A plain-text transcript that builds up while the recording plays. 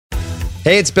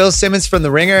Hey, it's Bill Simmons from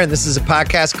The Ringer, and this is a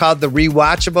podcast called The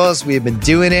Rewatchables. We have been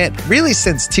doing it really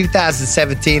since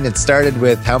 2017. It started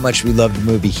with how much we love the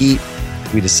movie Heat.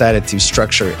 We decided to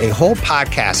structure a whole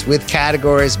podcast with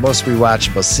categories: most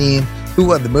rewatchable scene, who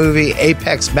won the movie,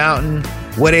 Apex Mountain,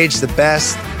 what age the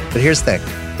best. But here's the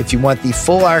thing. If you want the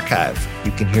full archive,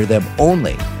 you can hear them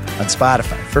only on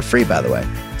Spotify, for free, by the way.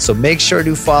 So make sure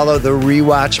to follow The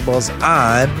Rewatchables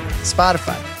on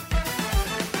Spotify.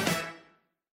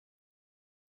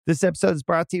 This episode is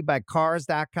brought to you by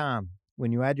Cars.com.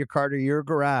 When you add your car to your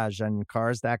garage on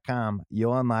Cars.com,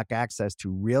 you'll unlock access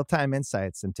to real-time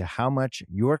insights into how much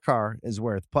your car is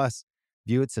worth. Plus,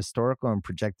 view its historical and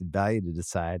projected value to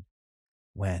decide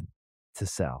when to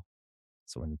sell.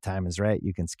 So when the time is right,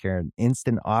 you can secure an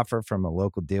instant offer from a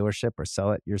local dealership or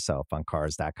sell it yourself on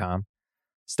Cars.com.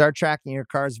 Start tracking your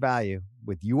car's value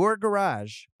with your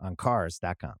garage on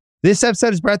Cars.com. This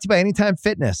episode is brought to you by Anytime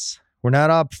Fitness. We're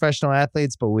not all professional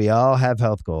athletes, but we all have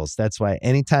health goals. That's why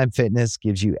Anytime Fitness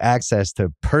gives you access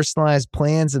to personalized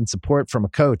plans and support from a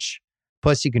coach.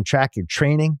 Plus, you can track your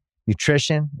training,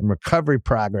 nutrition, and recovery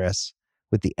progress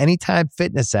with the Anytime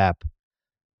Fitness app,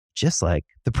 just like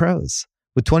the pros.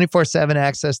 With 24/7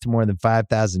 access to more than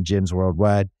 5,000 gyms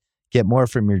worldwide, get more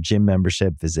from your gym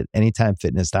membership. Visit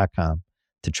anytimefitness.com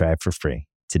to try it for free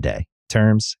today.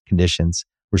 Terms, conditions,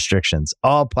 restrictions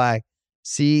all apply.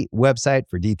 See website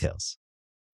for details.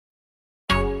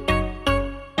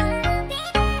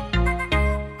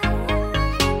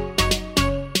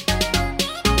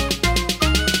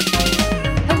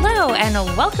 Hello, and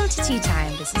welcome to Tea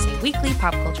Time. This is a weekly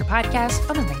pop culture podcast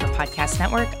on the Ringer Podcast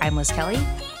Network. I'm Liz Kelly.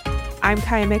 I'm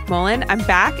Kaya McMullen. I'm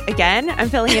back again. I'm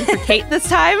filling in for Kate this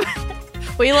time.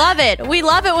 We love it. We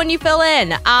love it when you fill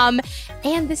in.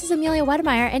 And this is Amelia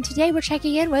Wedemeyer, and today we're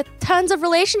checking in with tons of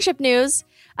relationship news.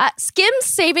 Skims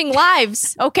saving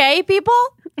lives, okay, people?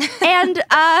 And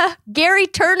Gary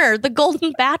Turner, the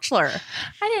Golden Bachelor.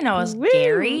 I didn't know it was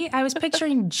Gary. I was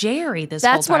picturing Jerry this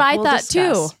That's whole time. what I thought,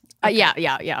 too. Okay.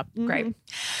 Yeah. Great.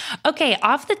 Okay,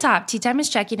 off the top, Tea Time is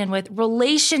checking in with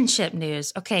relationship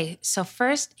news. Okay, so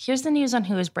first, here's the news on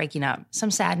who is breaking up. Some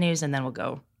sad news, and then we'll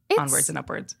go onwards and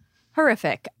upwards.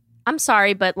 Horrific. I'm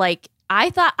sorry, but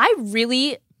I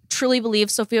really truly believe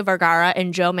Sofia Vergara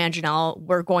and Joe Manganiello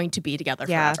were going to be together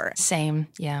forever. Same,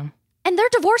 yeah. And they're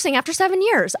divorcing after 7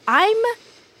 years. I'm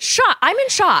shocked. I'm in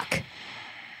shock.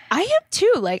 I am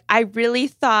too. I really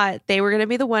thought they were going to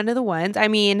be the one of the ones. I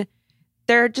mean,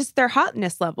 their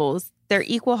hotness levels, their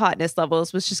equal hotness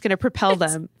levels was just going to propel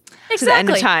them to the end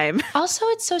of time. Also,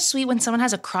 it's so sweet when someone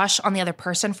has a crush on the other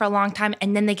person for a long time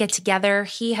and then they get together.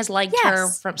 He has liked her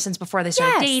since before they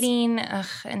started dating. Ugh,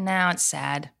 and now it's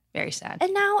sad. Very sad.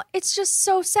 And now it's just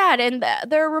so sad. And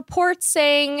there are reports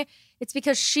saying it's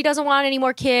because she doesn't want any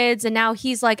more kids. And now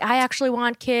he's like, I actually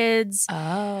want kids.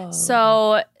 Oh.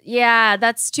 So, yeah,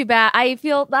 that's too bad. I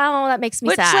feel, that makes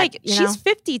me sad. She's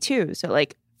 52. So, fair.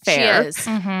 She is.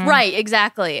 Mm-hmm. Right,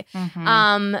 exactly.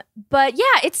 Mm-hmm. But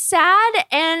yeah, it's sad.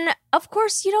 And of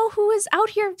course, you know who is out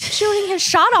here shooting his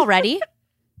shot already?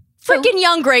 Freaking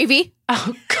Young Gravy.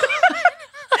 Oh, God.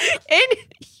 And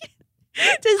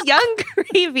does Young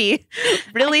Gravy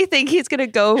really think he's going to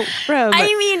go from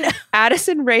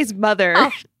Addison Rae's mother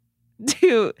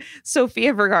to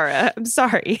Sofia Vergara? I'm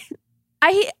sorry.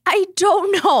 I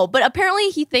don't know, but apparently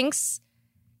he thinks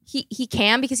he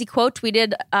can, because he quote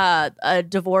tweeted a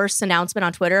divorce announcement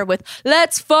on Twitter with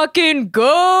 "Let's fucking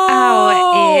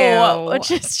go,"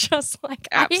 which is just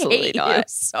absolutely I hate not. You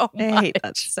so much. I hate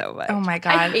that so much. Oh my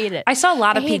God, I hate it. I saw a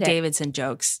lot of Pete Davidson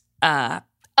jokes.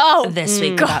 This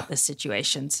week about this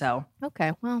situation. So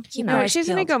okay, well, she's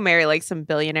gonna go marry some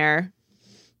billionaire,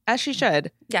 as she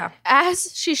should. Yeah,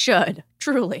 as she should.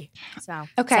 Truly. So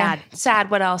okay,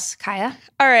 sad. What else, Kaya?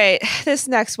 All right, this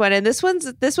next one, and this one's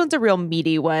a real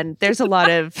meaty one. There's a lot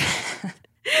of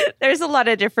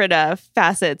different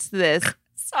facets to this.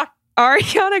 Sorry,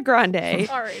 Ariana Grande.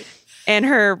 And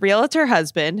her realtor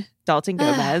husband Dalton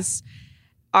Gomez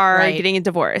are getting a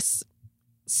divorce.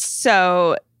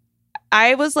 So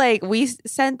I was like, we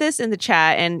sent this in the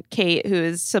chat, and Kate, who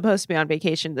is supposed to be on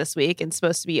vacation this week and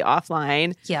supposed to be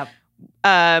offline. Yep.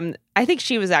 I think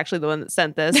she was actually the one that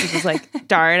sent this. It was like,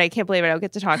 darn, I can't believe I don't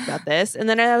get to talk about this. And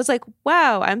then I was like,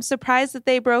 wow, I'm surprised that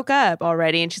they broke up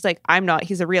already. And she's like, I'm not.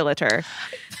 He's a realtor.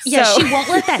 Yeah, she won't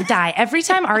let that die. Every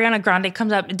time Ariana Grande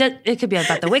comes up, it could be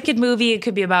about the Wicked movie. It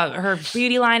could be about her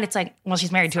beauty line. It's like, well,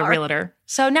 she's married to a realtor.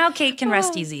 So now Kate can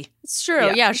rest easy. It's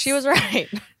true. Yeah, she was right.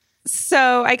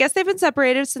 So I guess they've been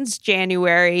separated since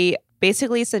January.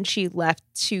 basically since she left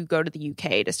to go to the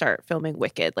UK to start filming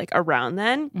Wicked, like around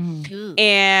then.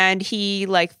 And he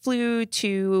like flew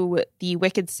to the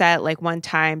Wicked set like one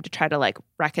time to try to like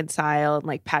reconcile and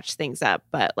like patch things up.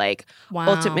 But like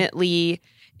ultimately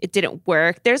it didn't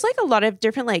work. There's like a lot of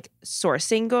different like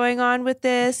sourcing going on with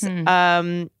this,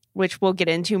 which we'll get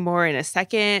into more in a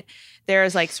second.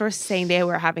 There's like sources saying they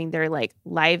were having their like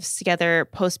lives together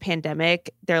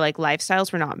post-pandemic. Their like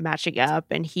lifestyles were not matching up.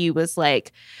 And he was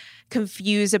like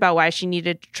confused about why she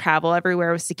needed to travel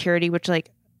everywhere with security, which like,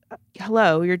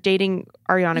 hello, you're dating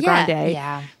Ariana Grande.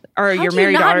 Yeah. Or How you're do you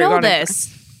married not to know Ariana.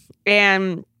 this?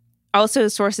 And also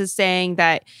sources saying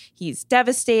that he's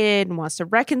devastated and wants to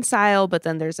reconcile. But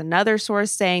then there's another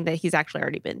source saying that he's actually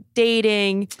already been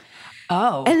dating.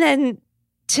 Oh. And then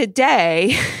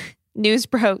today, news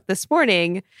broke this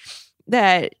morning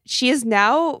that she is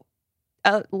now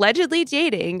allegedly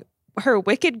dating her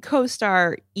Wicked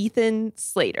co-star, Ethan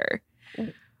Slater.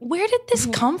 Where did this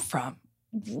come from?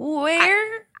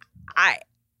 Where? I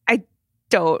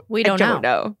don't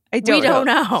know. I don't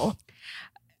know.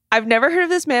 I've never heard of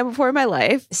this man before in my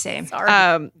life. Same.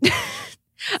 Sorry.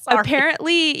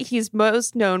 Apparently, he's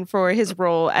most known for his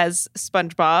role as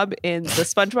SpongeBob in the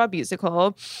SpongeBob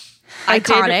musical.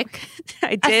 Iconic.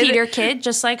 I did. A theater kid,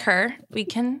 just like her. We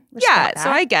can respect that. So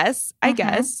I guess.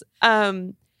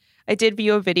 I did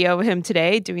view a video of him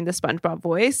today doing the SpongeBob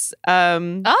voice.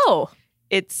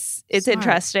 It's Smart.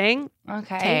 interesting.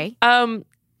 Okay.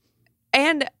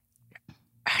 And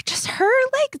just her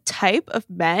like type of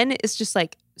men is just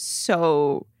like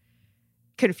so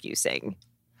confusing.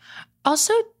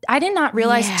 Also, I did not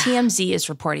realize TMZ is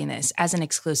reporting this as an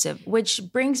exclusive, which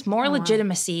brings more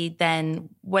legitimacy than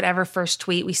whatever first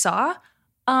tweet we saw.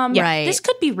 Right. This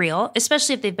could be real,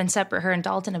 especially if they've been separate. Her and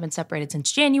Dalton have been separated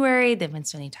since January. They've been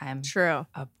spending time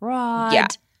abroad. Yeah.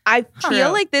 I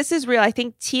feel like this is real. I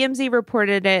think TMZ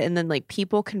reported it and then like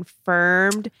people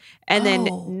confirmed. And then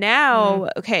now,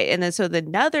 and then so the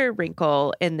another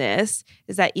wrinkle in this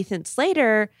is that Ethan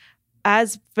Slater,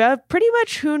 as pretty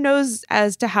much who knows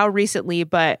as to how recently,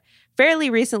 but fairly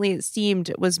recently it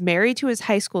seemed, was married to his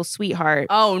high school sweetheart.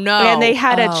 Oh, no. And they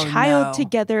had a child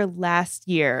together last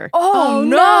year. Oh,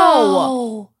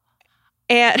 no.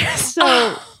 And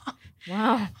so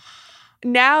Wow.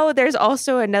 now there's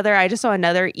also I just saw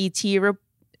another ET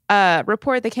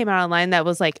report that came out online that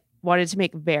was like, wanted to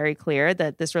make very clear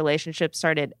that this relationship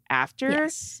started after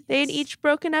they had each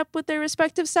broken up with their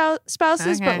respective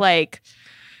spouses. But like,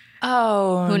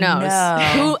 who knows?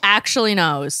 No. Who actually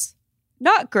knows?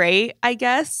 not great, I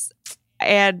guess.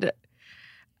 And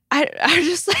I'm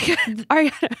just like,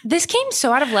 Ariana. This came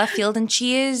so out of left field, and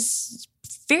she is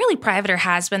fairly private, or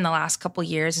has been the last couple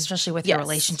years, especially with her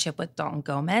relationship with Dalton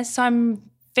Gomez. So I'm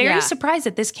very surprised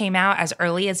that this came out as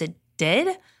early as it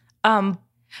did. But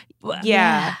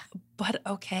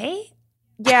okay.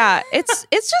 Yeah, it's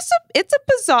a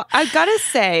bizarre. I gotta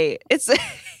say, it's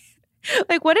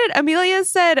like, what did Amelia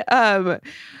said?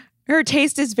 Her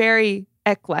taste is very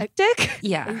eclectic.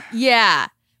 Yeah.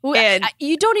 And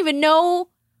you don't even know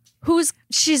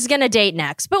she's gonna date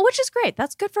next, but which is great.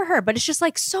 That's good for her. But it's just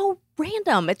like so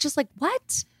random. It's just like,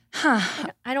 what?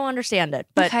 I don't understand it.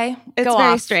 But okay, it's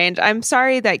very strange. I'm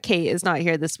sorry that Kate is not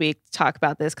here this week to talk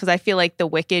about this, because I feel like the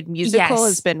Wicked musical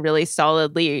has been really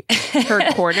solidly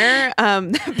her corner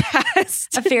the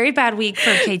past a very bad week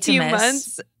for Kate to few miss.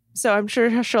 months. So I'm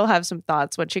sure she'll have some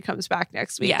thoughts when she comes back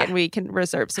next week, and we can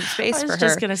reserve some space for her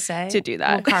to do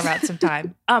that. We'll carve out some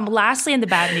time. Lastly, in the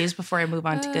bad news, before I move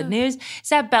on to good news, is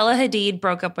that Bella Hadid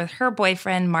broke up with her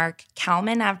boyfriend, Mark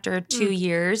Kalman, after 2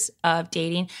 years of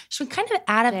dating. She's been kind of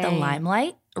out of the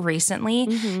limelight recently.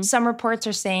 Mm-hmm. Some reports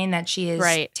are saying that she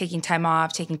is taking time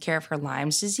off, taking care of her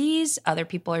Lyme's disease. Other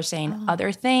people are saying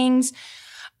other things.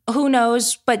 Who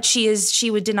knows? But she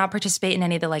did not participate in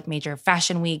any of the like major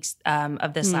fashion weeks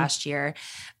of this last year,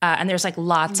 and there's like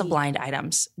lots of blind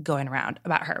items going around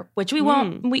about her, which we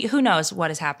won't. Who knows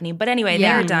what is happening? But anyway,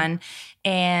 they were done,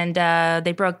 and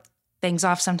they broke things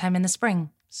off sometime in the spring.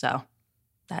 So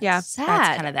that's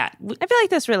kind of that. I feel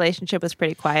like this relationship was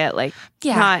pretty quiet. Like,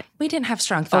 we didn't have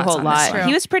strong thoughts a whole on lot. this.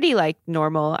 He was pretty like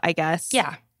normal, I guess.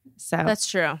 Yeah. So that's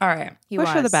true. All right. Wish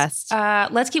her the best.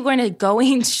 Let's keep going to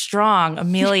going strong,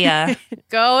 Amelia.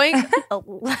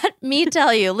 Let me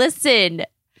tell you, listen,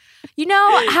 you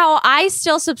know how I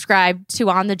still subscribe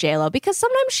to On the JLo, because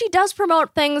sometimes she does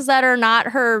promote things that are not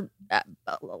her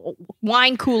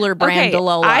wine cooler brand.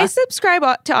 Dolola. I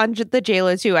subscribe to On the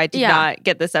JLo too. I did not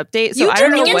get this update. So you I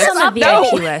don't know what's what's on the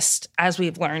VIP list, as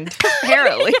we've learned.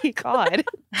 Apparently. God.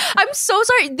 I'm so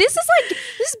sorry. This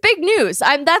is big news.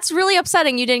 That's really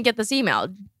upsetting you didn't get this email.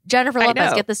 Jennifer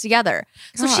Lopez get this together.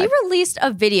 God. So she released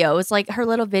a video. It's like her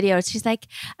little video. She's like,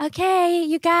 okay,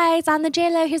 you guys, on the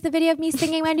J-Lo, here's the video of me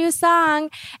singing my new song.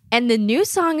 And the new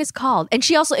song is called, and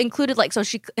she also included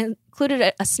she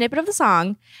included a snippet of the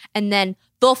song and then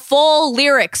the full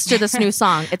lyrics to this new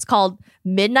song. It's called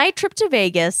Midnight Trip to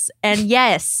Vegas. And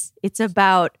yes, it's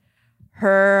about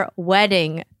her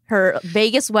wedding, her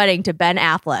Vegas wedding to Ben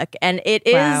Affleck. And it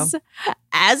is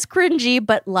as cringy,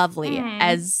 but lovely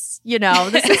as,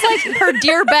 this is like her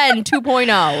Dear Ben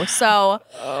 2.0. So,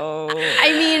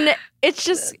 I mean,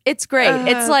 it's great.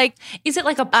 It's like, is it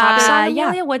like a pop song,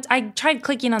 Amelia? Yeah. I tried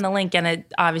clicking on the link and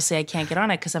obviously I can't get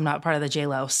on it because I'm not part of the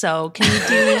J-Lo. So can you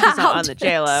do on the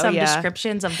J-Lo, some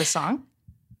descriptions of the song?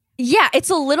 Yeah,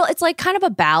 it's like kind of a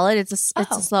ballad. It's a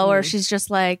slower. She's just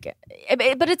like,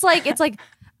 but it's like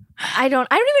I don't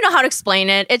even know how to explain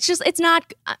it. It's a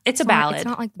ballad. It's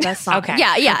not like the best song. Okay.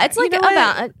 Yeah. It's like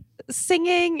about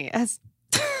singing as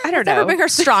I don't know. Never been her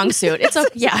strong suit. It's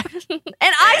yeah, and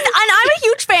I'm a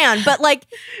huge fan. But like,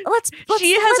 let's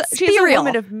she's be a real.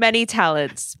 woman of many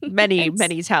talents, many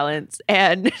talents,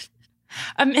 and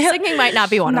singing might not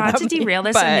be one of them. Not to derail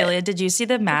this, Amelia, did you see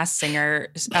the Masked Singer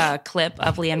clip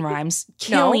of LeAnn Rimes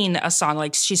killing a song?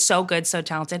 Like, she's so good, so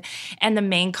talented. And the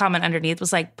main comment underneath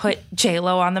was like, put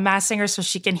J-Lo on the Masked Singer so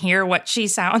she can hear what she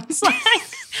sounds like.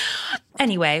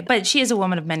 Anyway, but she is a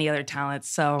woman of many other talents,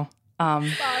 so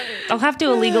I'll have to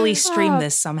illegally stream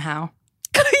this somehow.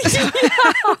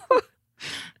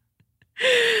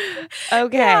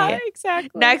 Okay. Yeah,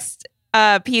 exactly. Next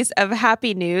piece of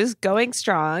happy news, going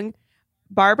strong.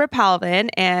 Barbara Palvin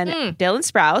and Dylan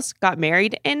Sprouse got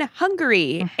married in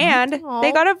Hungary, and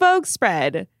they got a Vogue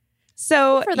spread.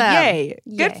 So, yay.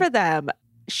 Good for them.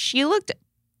 She looked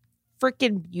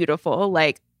freaking beautiful,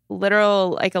 like a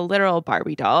literal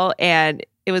Barbie doll. And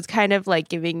it was kind of like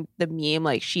giving the meme,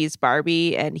 like, she's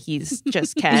Barbie and he's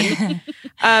just Ken.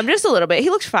 Just a little bit. He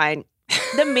looked fine.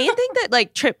 The main thing that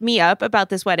like tripped me up about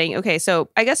this wedding, okay, so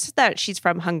I guess that she's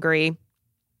from Hungary.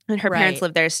 And her parents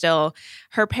live there still.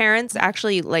 Her parents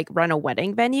actually like run a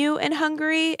wedding venue in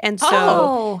Hungary. And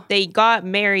so they got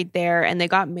married there, and they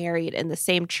got married in the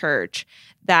same church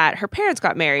that her parents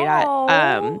got married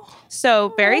at.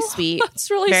 So very sweet.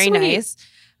 That's really very sweet. nice.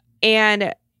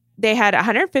 And they had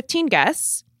 115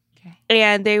 guests. Okay.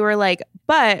 And they were like,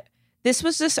 but this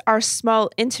was just our small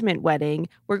intimate wedding.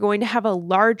 We're going to have a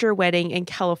larger wedding in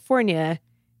California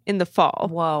in the fall.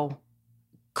 Whoa.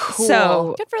 Cool.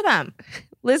 So good for them.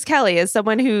 Liz Kelly, is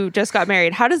someone who just got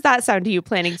married, how does that sound to you,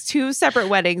 planning 2 separate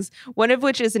weddings, one of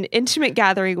which is an intimate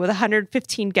gathering with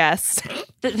 115 guests,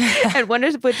 and one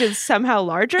of which is somehow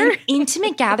larger? An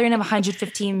intimate gathering of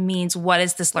 115 means what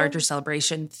is this larger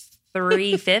celebration?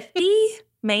 350,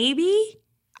 maybe?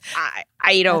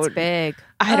 I don't. That's big.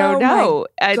 I don't know.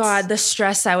 God, the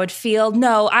stress I would feel.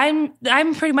 No, I'm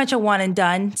pretty much a one and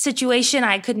done situation.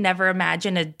 I could never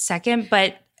imagine a second,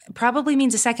 but probably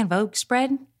means a second Vogue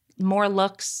spread. More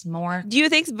looks, more. Do you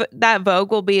think that Vogue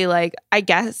will be like, I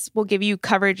guess we'll give you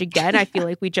coverage again? I feel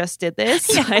like we just did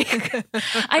this. Yeah. Like,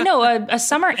 I know, a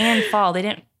summer and fall. They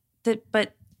didn't,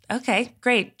 but okay,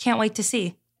 great. Can't wait to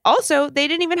see. Also, they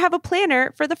didn't even have a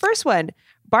planner for the first one.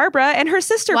 Barbara and her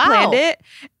sister planned it.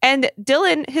 And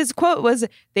Dylan, his quote was,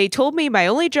 "They told me my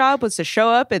only job was to show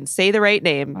up and say the right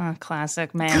name." Oh,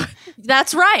 classic, man.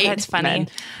 That's right. That's funny. Man.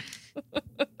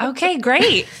 Okay,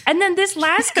 great. And then this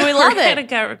last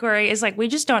category is like, we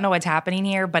just don't know what's happening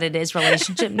here, but it is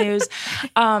relationship news.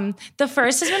 The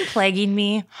first has been plaguing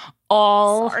me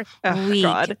all week.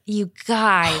 God. You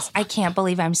guys, I can't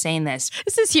believe I'm saying this.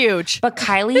 This is huge. But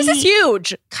this is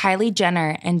huge. Kylie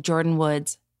Jenner and Jordyn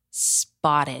Woods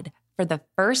spotted for the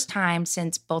first time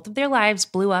since both of their lives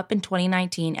blew up in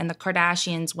 2019 and the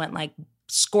Kardashians went like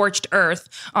scorched earth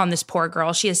on this poor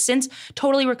girl. She has since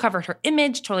totally recovered her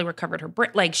image, totally recovered her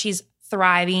like she's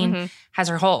thriving, has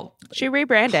her she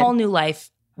rebranded, whole new life,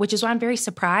 which is why I'm very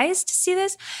surprised to see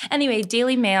this. Anyway,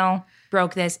 Daily Mail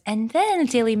broke this, and then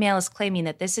Daily Mail is claiming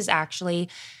that this has actually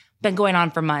been going on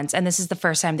for months, and this is the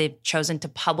first time they've chosen to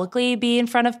publicly be in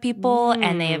front of people,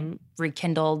 and they have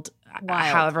rekindled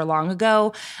however long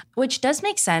ago, which does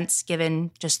make sense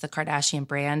given just the Kardashian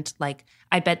brand. Like,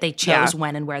 I bet they chose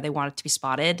when and where they wanted to be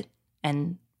spotted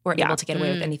and were able to get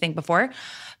away with anything before.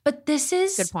 But this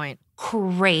is good point.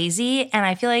 Crazy. And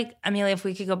I feel like, Amelia, if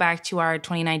we could go back to our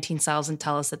 2019 selves and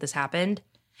tell us that this happened,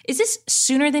 is this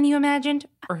sooner than you imagined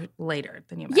or later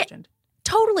than you imagined? Yeah,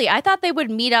 totally. I thought they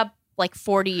would meet up like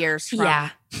 40 years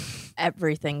from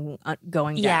everything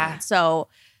going down. Yeah. So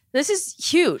this is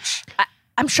huge.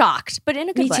 I'm shocked, but in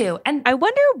a good way. Me too. And I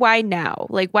wonder why now?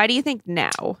 Like, why do you think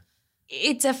now?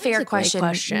 It's a fair That's a great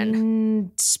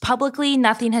question. Publicly,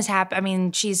 nothing has happened. I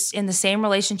mean, she's in the same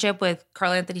relationship with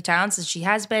Karl Anthony Towns as she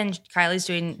has been. Kylie's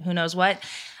doing who knows what.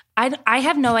 I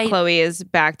have no idea. Chloe is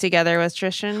back together with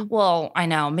Tristan. Well, I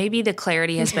know. Maybe the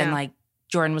clarity has been like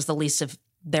Jordyn was the least of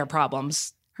their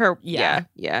problems. Yeah.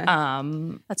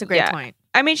 That's a great point.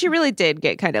 I mean, she really did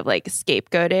get kind of like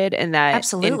scapegoated in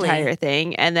that entire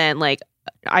thing. And then like,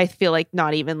 I feel like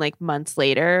not even like months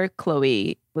later,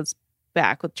 Chloe was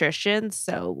back with Tristan.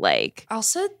 So like,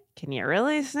 also, can you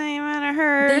really say that to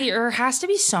her? There has to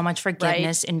be so much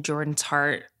forgiveness in Jordyn's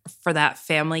heart for that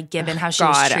family, given how she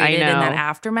was treated in that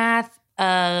aftermath.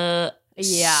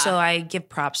 So I give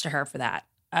props to her for that.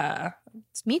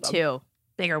 Me too.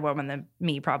 Bigger woman than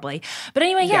me, probably. But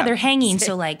anyway, they're hanging.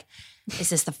 So like,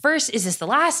 is this the first? Is this the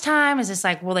last time? Is this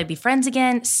like, will they be friends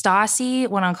again? Stassi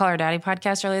went on Call Her Daddy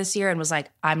podcast earlier this year and was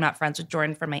like, I'm not friends with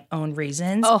Jordyn for my own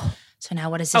reasons. Oh. So now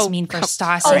what does this mean for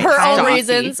Stassi? Oh, her own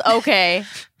reasons? Okay.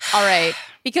 All right.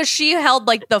 Because she held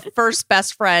like the first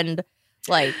best friend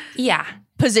like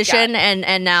position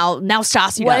and now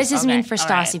Stassi What does this mean for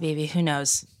Stassi, baby? Who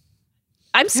knows?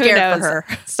 I'm scared for her.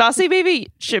 Stassi baby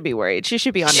should be worried. She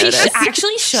should be on notice. She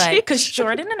actually should, because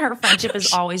Jordyn and her friendship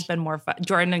has always been more fun.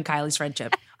 Jordyn and Kylie's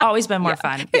friendship always been more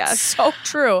fun. It's so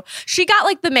true. She got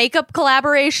like the makeup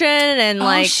collaboration and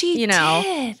like she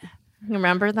did.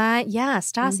 Remember that? Yeah,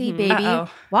 Stassi baby.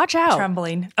 Watch out.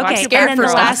 Trembling. Okay, I'm scared and for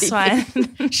then the last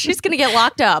Stassi. one. She's gonna get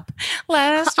locked up.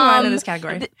 Last one in this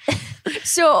category.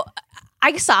 So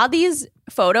I saw these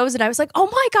photos and I was like, oh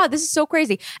my God, this is so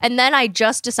crazy. And then I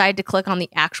just decided to click on the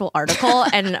actual article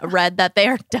and read that they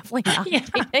are definitely not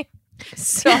dating.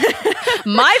 So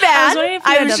my bad.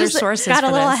 I was just got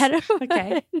a little ahead of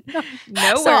okay.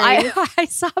 No so worries. I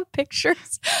saw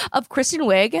pictures of Kristen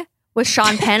Wiig with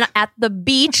Sean Penn at the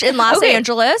beach in Los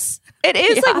Angeles. It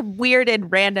is like weird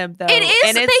and random though. It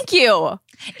is. Thank you.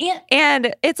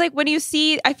 And it's like when you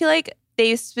see, I feel like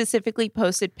they specifically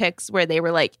posted pics where they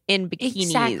were like in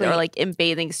bikinis or like in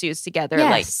bathing suits together,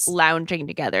 like lounging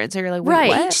together. And so you're like, wait,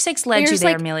 what? Page 6 led you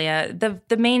there, Amelia.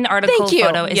 The main article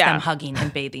photo is them hugging in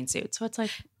bathing suits. So it's like,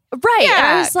 right. Yeah,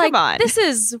 I was like, this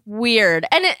is weird.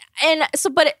 And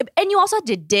you also had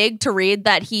to dig to read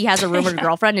that he has a rumored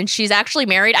girlfriend and she's actually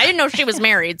married. I didn't know she was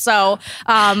married. So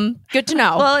good to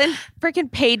know. Well, in freaking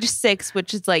Page 6,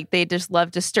 which is like, they just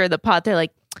love to stir the pot. They're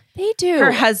like, they do.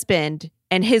 Her husband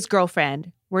and his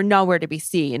girlfriend were nowhere to be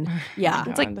seen. Yeah.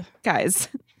 It's like, guys,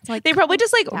 it's like they probably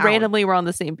just like randomly were on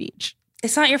the same beach.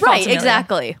 It's not your fault. Right,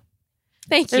 exactly.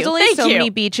 Thank you. There's only so many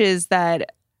beaches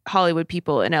that Hollywood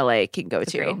people in LA can go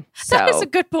to. So that is a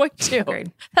good point too.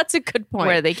 That's a good point.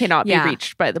 Where they cannot be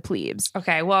reached by the plebes.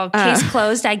 Okay, well, case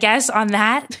closed, I guess, on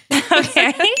that.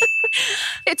 Okay.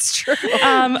 It's true.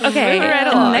 Okay,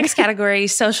 next category,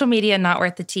 social media not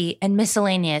worth the tea, and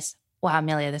miscellaneous. Wow,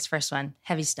 Amelia, this first one,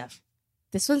 heavy stuff.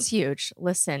 This one's huge.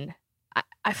 Listen,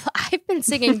 I've been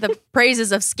singing the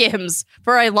praises of Skims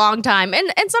for a long time,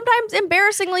 and sometimes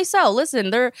embarrassingly so. Listen,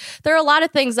 there are a lot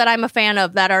of things that I'm a fan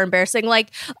of that are embarrassing.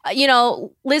 Like,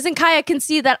 Liz and Kaya can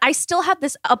see that I still have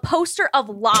a poster of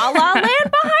La La Land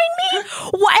behind me.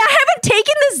 Why I haven't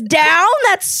taken this down?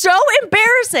 That's so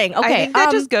embarrassing. Okay, I think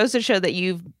that just goes to show that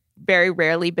you've very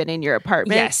rarely been in your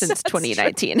apartment since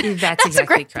 2019. That's exactly a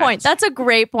great point. That's a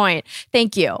great point.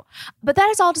 Thank you. But that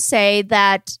is all to say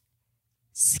that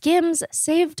Skims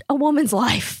saved a woman's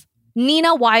life.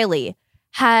 Nina Wiley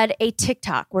had a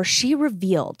TikTok where she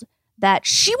revealed that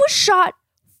she was shot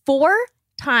 4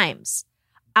 times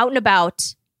out and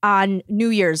about on New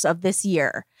Year's of this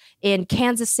year in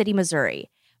Kansas City,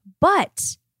 Missouri.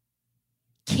 But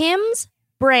Kim's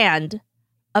brand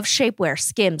of shapewear,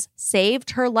 Skims,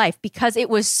 saved her life because it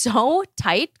was so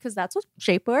tight, because that's what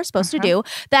shapewear is supposed to do,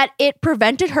 that it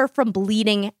prevented her from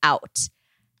bleeding out.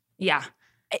 Yeah.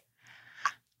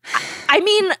 I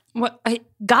mean,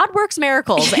 God works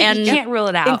miracles, and you can't rule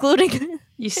it out. Including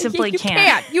you simply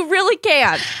can't. You really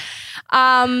can't.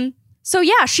 So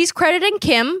yeah, she's crediting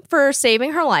Kim for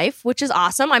saving her life, which is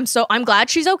awesome. I'm glad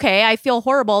she's okay. I feel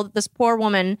horrible that this poor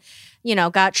woman,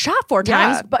 got shot 4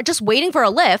 times, but just waiting for a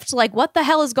lift. Like, what the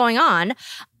hell is going on?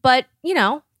 But,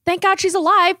 thank God she's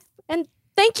alive. And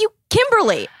thank you,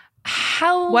 Kimberly.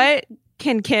 What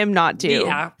can Kim not do?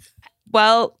 Yeah.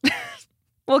 Well,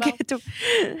 we'll get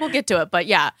to it. But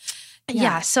yeah.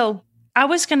 So I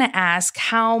was going to ask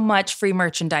how much free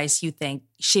merchandise you think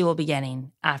she will be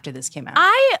getting after this came out.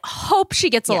 I hope she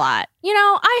gets a lot.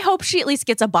 I hope she at least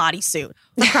gets a bodysuit,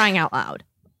 for crying out loud.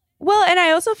 Well, and I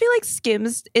also feel like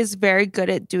Skims is very good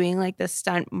at doing like the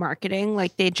stunt marketing.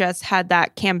 Like they just had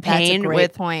that campaign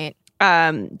with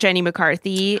Jenny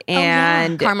McCarthy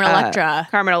and Carmen Electra.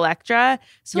 Carmen Electra.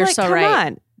 So You're like, so come right.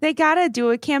 on. they gotta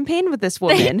do a campaign with this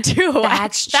woman. They do.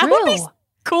 That's That true. would be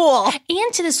cool.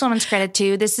 And to this woman's credit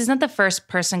too, this is not the first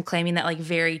person claiming that like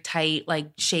very tight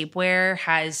like shapewear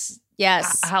has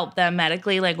helped them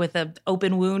medically, like with an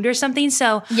open wound or something.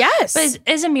 So yes, but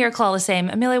it's a miracle all the same.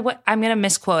 Amelia, what I'm gonna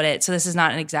misquote it, so this is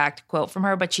not an exact quote from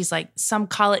her, but she's like, "Some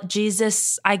call it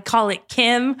Jesus, I call it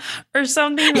Kim," or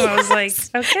something. And I was like,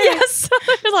 okay, yes,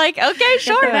 like okay,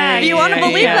 sure. back. You want to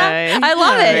believe that? I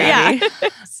love it.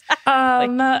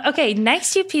 Yeah. Okay,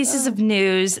 next two pieces of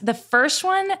news. The first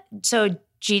one, so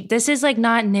this is like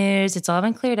not news. It's all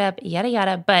been cleared up, yada,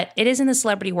 yada. But it is in the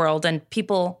celebrity world and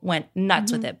people went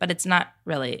nuts with it. But it's not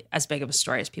really as big of a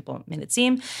story as people made it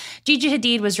seem. Gigi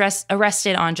Hadid was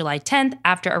arrested on July 10th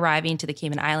after arriving to the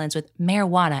Cayman Islands with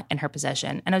marijuana in her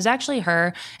possession. And it was actually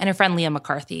her and her friend Leah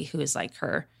McCarthy, who is like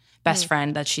her best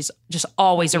friend that she's just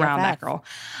always around that girl.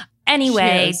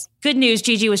 Anyway, good news.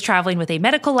 Gigi was traveling with a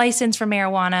medical license for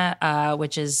marijuana,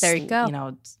 which is, there you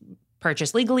go.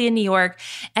 Purchased legally in New York.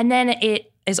 And then it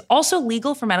is also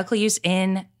legal for medical use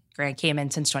in Grand Cayman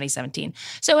since 2017.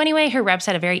 So anyway, her reps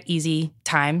had a very easy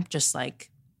time just like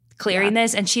clearing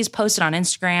this. And she's posted on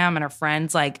Instagram and her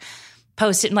friends like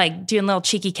posted like doing little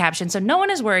cheeky captions. So no one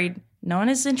is worried. No one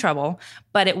is in trouble.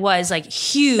 But it was like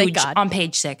huge on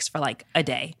page 6 for like a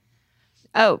day.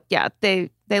 Oh, yeah.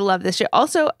 They love this shit.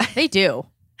 Also, they do.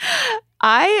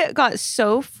 I got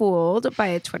so fooled by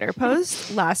a Twitter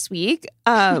post last week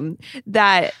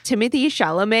that Timothée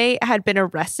Chalamet had been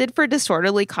arrested for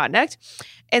disorderly conduct.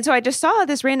 And so I just saw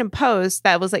this random post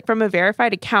that was like from a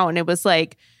verified account. And it was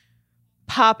like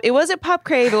it wasn't Pop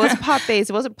Crave, it wasn't Pop Base,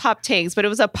 it wasn't Pop Tanks, but it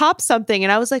was a Pop something.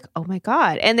 And I was like, oh my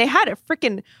God. And they had a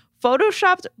freaking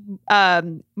photoshopped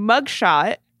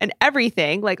mugshot and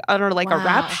everything, like under like a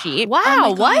rap sheet. Wow,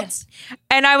 oh what?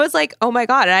 And I was like, oh my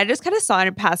God. And I just kind of saw it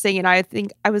in passing. And I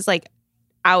think I was like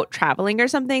out traveling or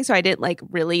something. So I didn't like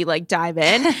really like dive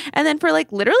in. And then for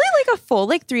like literally like a full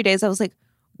like 3 days, I was like,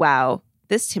 wow,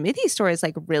 this Timothy story is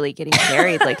like really getting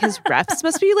buried. Like his reps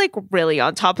must be like really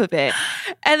on top of it.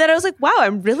 And then I was like, wow,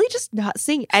 I'm really just not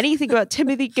seeing anything about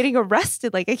Timothy getting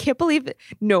arrested. Like I can't believe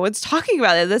no one's talking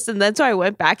about this. And then so I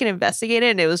went back and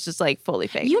investigated and it was just like fully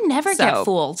fake. You never get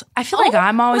fooled. I feel like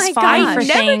I'm always fine for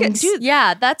things.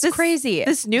 Yeah, that's crazy.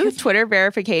 This new Twitter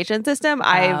verification system,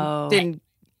 I've been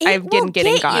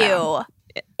getting got you.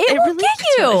 It will really get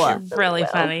you. It's really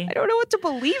funny. I don't know what to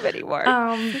believe anymore.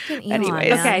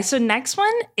 Anyways. Okay, so next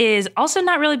one is also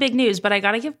not really big news, but I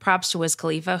got to give props to Wiz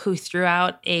Khalifa, who threw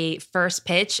out a first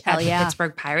pitch at the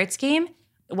Pittsburgh Pirates game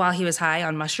while he was high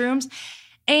on mushrooms.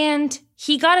 And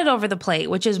he got it over the plate,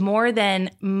 which is more than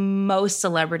most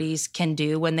celebrities can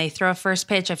do when they throw a first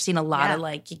pitch. I've seen a lot of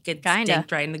like, you get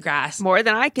stinked right in the grass. More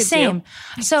than I could do.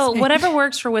 So whatever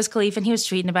works for Wiz Khalifa, and he was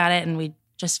tweeting about it, and we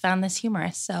just found this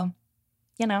humorous. So,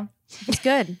 it's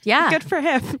good. Yeah. Good for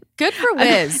him. Good for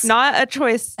Wiz. Not a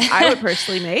choice I would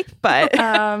personally make, but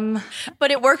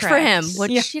it worked for him,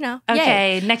 which,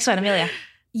 Okay, next one, Amelia.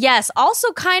 Yes,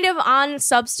 also kind of on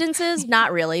substances,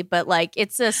 not really, but like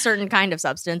it's a certain kind of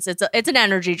substance. It's an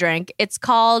energy drink. It's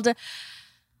called,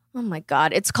 oh my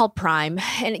God, it's called Prime.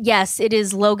 And yes, it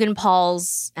is Logan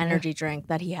Paul's energy drink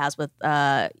that he has with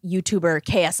YouTuber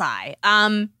KSI.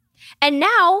 And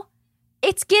now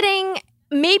it's getting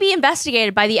maybe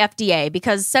investigated by the FDA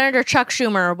because Senator Chuck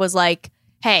Schumer was like,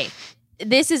 hey,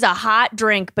 this is a hot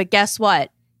drink, but guess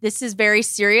what? This is very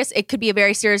serious. It could be a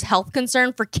very serious health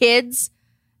concern for kids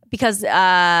because it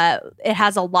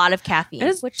has a lot of caffeine.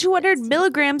 It's 200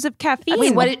 milligrams of caffeine.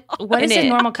 Wait, what is a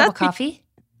normal cup of coffee?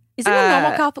 Isn't a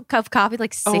normal cup of coffee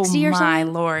like 60 or something? Oh my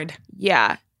Lord.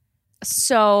 Yeah.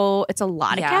 So it's a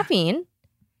lot of caffeine.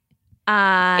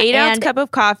 8-ounce cup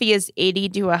of coffee is 80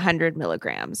 to 100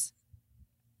 milligrams.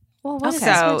 Well,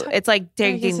 so it's like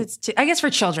drinking. I guess for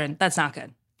children, that's not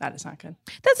good. That is not good.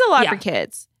 That's a lot for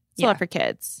kids. It's a lot for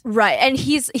kids. Right. And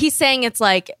he's saying it's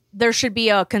like there should be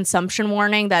a consumption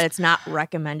warning that it's not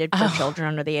recommended for children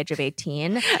under the age of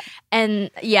 18. And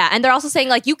and they're also saying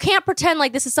like you can't pretend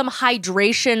like this is some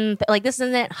hydration. Like this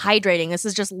isn't hydrating. This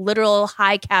is just literal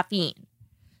high caffeine.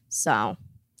 So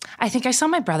I think I saw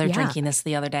my brother drinking this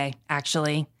the other day,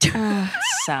 actually.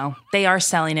 So they are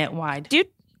selling it wide. Dude,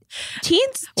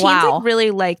 teens like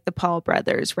really like the Paul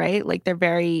brothers, right? Like they're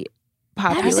very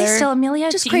popular. Are they still,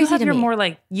 Amelia? Just do crazy you have to your me. more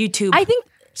like YouTube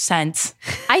sense?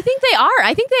 I think they are.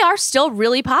 I think they are still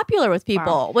really popular with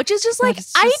people, which is just like,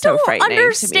 I don't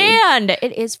understand.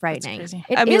 It is frightening.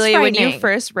 Amelia, when you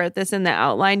first wrote this in the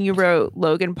outline, you wrote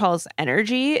Logan Paul's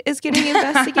energy is getting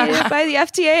investigated by the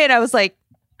FDA. And I was like,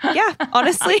 yeah,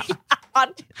 honestly,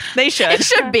 They should. It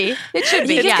should be. It should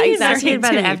be. You Yeah, could be exactly. investigated by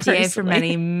the To me FDA for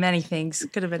personally. many things.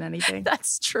 Could have been anything.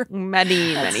 That's true.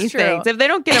 Many That's true. things. If they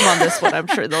don't get him on this one, I'm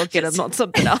sure they'll get him on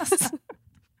something else.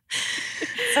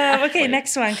 Okay,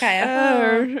 next one,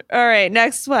 Kaya. All right,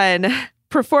 next one.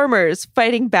 Performers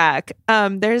fighting back.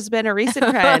 There's been a recent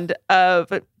trend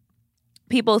of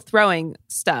people throwing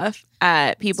stuff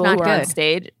at people not who are on good.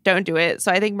 stage. Don't do it.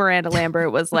 So I think Miranda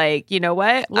Lambert was like, you know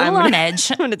what? A little on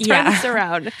edge. I'm going to turn Yeah. this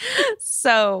around.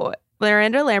 So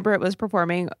Miranda Lambert was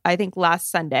performing, I think,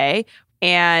 last Sunday.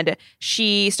 And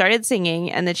she started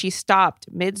singing and then she stopped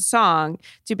mid-song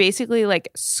to basically like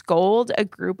scold a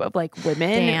group of like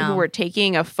women Damn. who were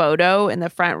taking a photo in the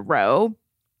front row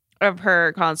of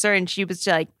her concert. And she was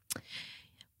like,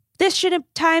 this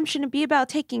time shouldn't be about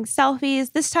taking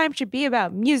selfies. This time should be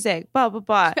about music, blah, blah,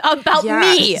 blah. About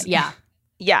me. Yes. Yeah.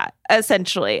 Yeah,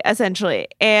 essentially.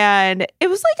 And it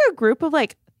was like a group of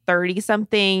like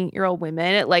 30-something-year-old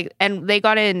women, like,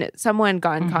 and someone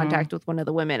got in contact with one of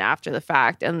the women after the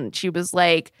fact, and she was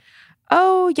like,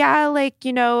 oh yeah, like,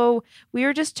 you know, we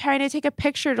were just trying to take a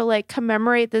picture to like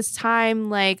commemorate this time.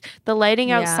 Like the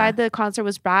lighting outside the concert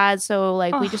was bad, so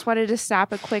like we just wanted to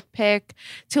snap a quick pic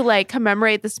to like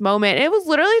commemorate this moment. And it was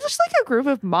literally just like a group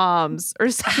of moms or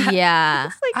something.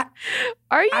 Yeah. Like,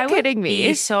 are you kidding I would me?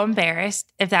 be so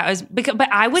embarrassed if that was because, but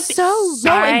I would be So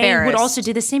I embarrassed. would also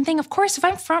do the same thing. Of course, if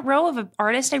I'm front row of an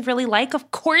artist I really like,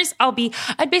 of course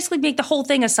I'd basically make the whole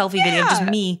thing a selfie video of just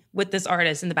me with this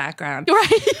artist in the background. Right.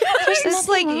 It's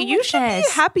like nothing wrong you with should this.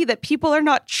 be happy that people are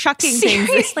not chucking things.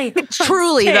 Seriously.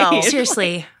 Truly, though.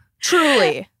 Seriously.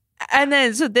 Truly. And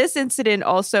then, so this incident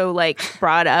also like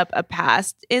brought up a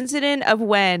past incident of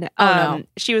when no.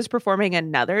 she was performing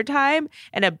another time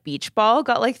and a beach ball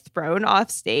got like thrown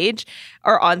off stage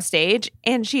or on stage,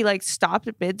 and she like stopped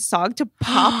mid song to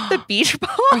pop the beach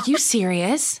ball. Are you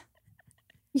serious?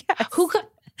 Yes. Who got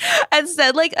And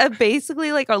said like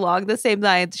basically like along the same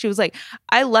lines, she was like,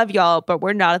 I love y'all, but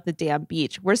we're not at the damn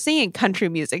beach. We're singing country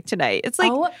music tonight. It's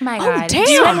like, oh my God. damn.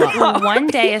 Do you want one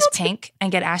day as Pink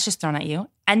and get ashes thrown at you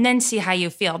and then see how you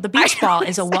feel? The beach ball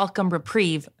is a welcome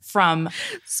reprieve from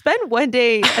spend one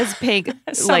day as Pink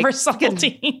like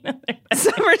somersaulting.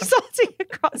 somersaulting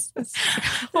across the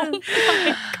stage. Oh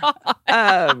my God.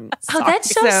 Oh, that's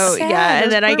so sad. Yeah, and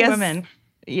Those then I poor guess women.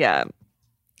 yeah.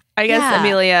 I guess Yeah.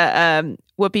 Amelia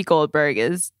Whoopi Goldberg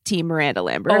is Team Miranda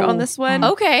Lambert on this one.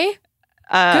 Okay.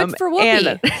 Good for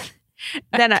Whoopi.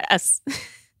 And then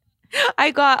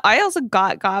I also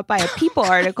got by a People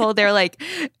article. They're like,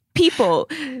 People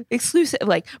exclusive,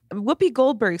 like Whoopi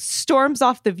Goldberg storms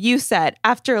off the View set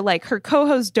after like her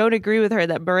co-hosts don't agree with her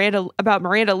about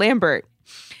Miranda Lambert.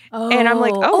 And I'm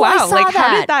like, oh I wow, saw like that.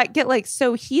 how did that get like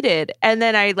so heated? And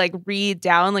then I like read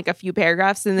down like a few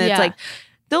paragraphs, and then it's like,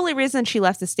 the only reason she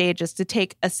left the stage is to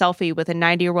take a selfie with a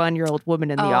 91-year-old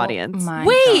woman in the audience. My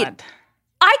Wait. God.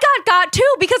 I got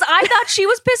too because I thought she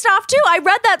was pissed off too. I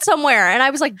read that somewhere and I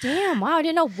was like, damn, wow, I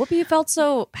didn't know Whoopi felt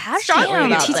so passionate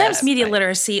Damn, about tea this. times media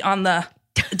literacy on the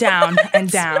down and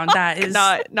down. That is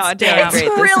Not damn. doing great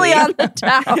this really week. on the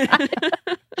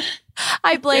down.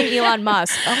 I blame Elon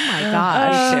Musk. Oh my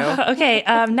gosh. Okay,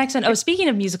 next one. Oh, speaking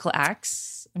of musical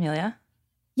acts, Amelia.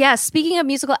 Yeah, speaking of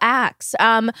musical acts,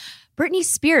 Britney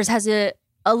Spears has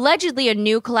allegedly a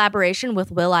new collaboration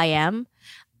with will.i.am.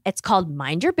 It's called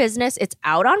Mind Your Business. It's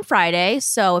out on Friday,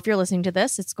 so if you're listening to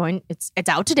this, it's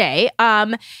out today.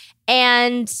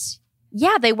 And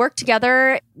yeah, they worked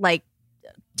together like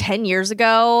 10 years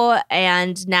ago,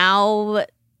 and now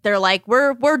they're like,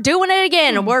 we're doing it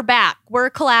again. We're back. We're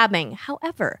collabing.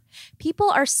 However, people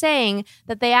are saying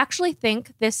that they actually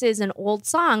think this is an old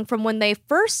song from when they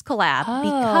first collabed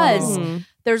because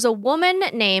there's a woman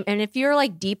named, and if you're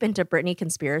like deep into Britney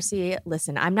conspiracy,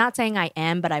 listen, I'm not saying I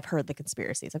am, but I've heard the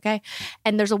conspiracies, okay?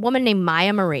 And there's a woman named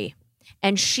Maya Marie,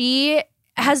 and she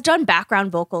has done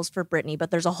background vocals for Britney,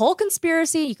 but there's a whole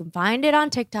conspiracy, you can find it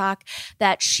on TikTok,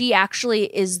 that she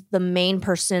actually is the main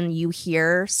person you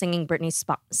hear singing Britney's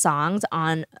songs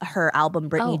on her album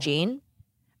Britney Jean.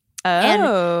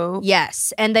 Oh.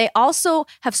 Yes. And they also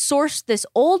have sourced this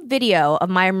old video of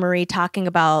Maya Marie talking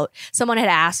about, someone had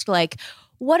asked like,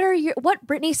 what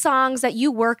Britney songs that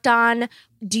you worked on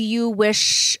do you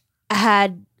wish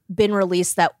had been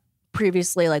released that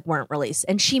previously like weren't released?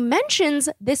 And she mentions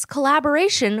this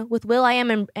collaboration with will.i.am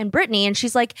and Britney, and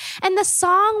she's like, and the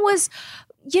song was,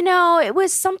 it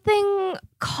was something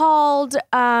called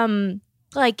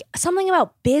like something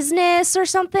about business or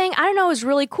something. I don't know, it was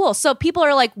really cool. So people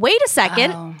are like, wait a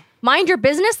second, Mind Your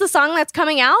Business, the song that's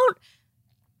coming out?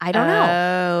 I don't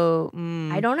know.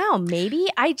 I don't know. Maybe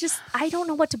I don't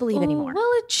know what to believe anymore. Well,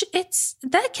 it's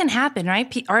that can happen,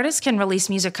 right? Artists can release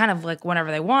music kind of like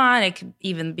whenever they want. It could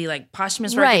even be like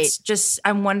posthumous work. Right. It's just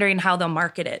I'm wondering how they'll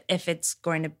market it, if it's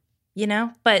going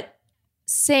to, but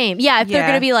same. Yeah, if they're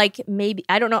going to be like, maybe,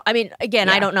 I don't know. I mean, again,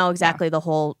 I don't know exactly the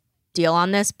whole deal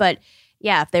on this, but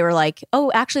yeah, if they were like,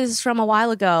 oh, actually this is from a while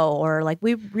ago, or like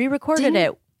we re-recorded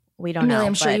it, we don't know.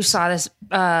 I'm sure you saw this,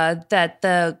 that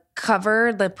the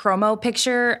cover, the promo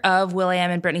picture of Will.i.am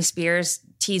and Britney Spears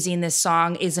teasing this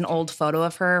song is an old photo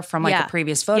of her from like a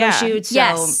previous photo shoot.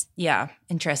 So yeah,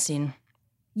 interesting.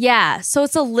 Yeah, so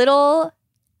it's a little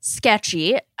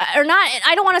sketchy, or not,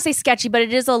 I don't want to say sketchy, but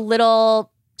it is a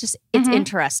little just, it's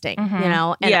interesting, you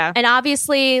know? And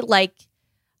obviously, like,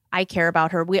 I care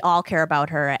about her. We all care about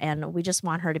her, and we just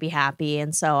want her to be happy.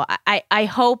 And so I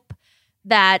hope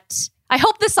that... I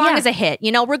hope this song is a hit,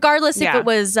 you know, regardless if it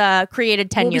was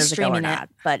created 10 years ago or not.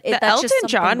 But the Elton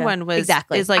John one is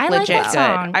like legit good.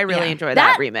 I really enjoy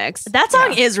that remix. That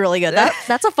song is really good.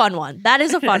 That's a fun one. That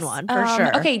is a fun one for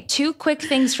sure. Okay, 2 quick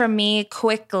things from me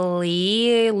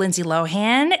quickly. Lindsay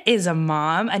Lohan is a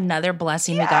mom. Another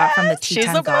blessing we got from the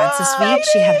Teton Gods this week.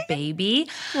 She had a baby.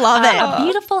 Love it. A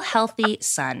beautiful, healthy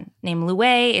son named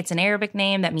Louay. It's an Arabic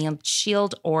name that means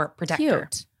shield or protector.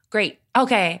 Cute. Great.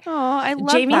 Okay. Oh, I love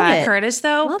Jamie that. Lee Curtis,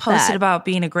 though, Love posted that. about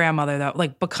being a grandmother, though,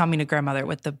 like becoming a grandmother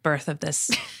with the birth of this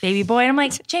baby boy. And I'm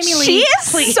like, Jamie Lee, She is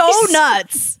please. so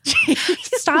nuts.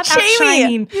 Stop Jamie,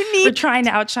 outshining. you need- We're trying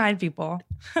to outshine people.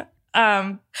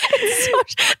 That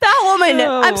woman,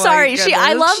 I'm sorry.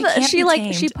 I love She that can't she be like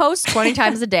tamed. she posts 20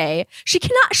 times a day. She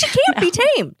can't be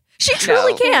tamed. She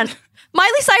truly can't.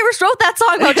 Miley Cyrus wrote that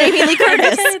song about Jamie Lee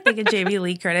Curtis. I think of Jamie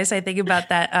Lee Curtis. I think about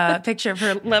that picture of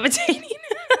her levitating.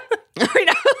 I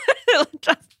know.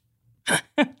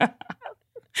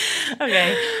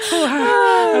 Okay.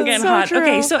 I'm getting hot. true.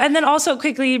 Okay. So, and then also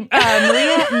quickly,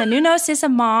 Maria Menounos is a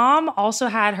mom, also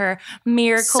had her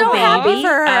miracle So baby. happy for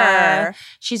her.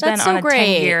 She's That's been on so a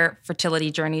great. 10-year fertility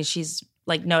journey. She's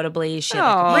like notably, she had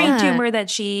like a brain Yeah. tumor that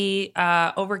she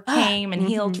overcame and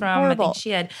healed from. Horrible. I think she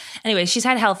had, anyway, she's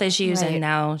had health issues Right. and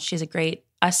now she's a great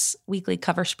Us Weekly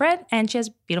cover spread and she has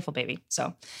a beautiful baby.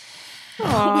 So, We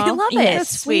love it.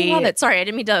 Yes, We love sweet. it. Sorry, I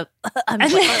didn't mean to. and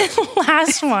then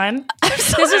last one.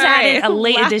 This was added a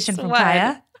late edition from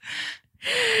Kaya.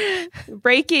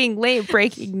 Late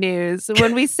breaking news.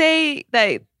 When we say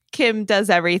that Kim does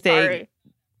everything, Sorry.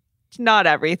 not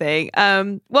everything.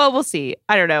 Well, we'll see.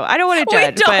 I don't know. I don't want to We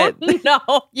judge, don't but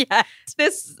know yet.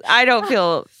 I don't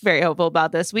feel very hopeful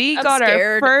about this. We I'm got our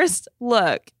scared. first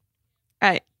look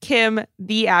at Kim,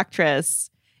 the actress,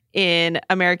 in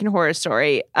American Horror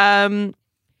Story.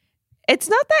 It's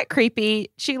not that creepy.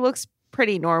 She looks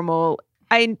pretty normal.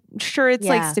 I'm sure it's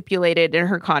like Yeah. stipulated in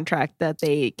her contract that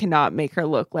they cannot make her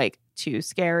look like too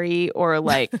scary or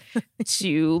like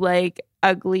too like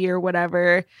ugly or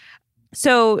whatever.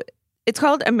 So it's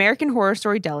called American Horror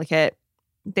Story Delicate.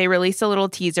 They released a little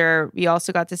teaser. We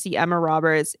also got to see Emma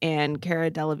Roberts and Cara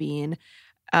Delevingne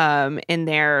in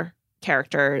their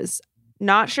characters.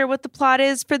 Not sure what the plot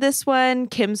is for this one.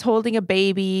 Kim's holding a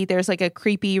baby. There's like a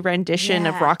creepy rendition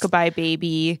of Yes. Rockabye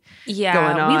Baby. Yeah,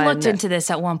 going we on. looked into this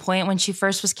at one point when she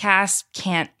first was cast.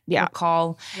 Can't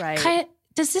recall. Right.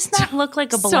 Does this not look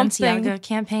like a Something. Balenciaga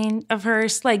campaign of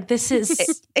hers? Like this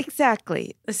is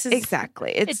Exactly. this is Exactly.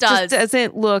 It Just does.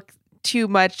 doesn't look too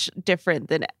much different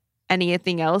than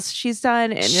anything else she's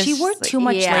done. And She it's wore like- too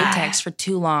much Yeah. latex for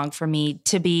too long for me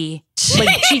to be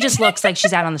like. She just looks like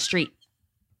she's out on the street.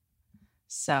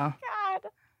 So God,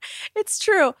 it's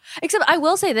true. Except I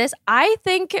will say this. I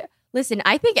think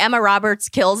Emma Roberts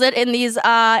kills it in these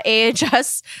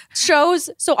AHS shows.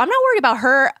 So I'm not worried about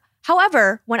her.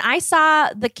 However, when I saw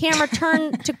the camera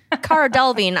turn to Cara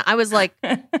Delevingne, I was like,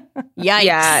 yikes.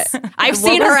 Yeah. I've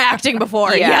seen her acting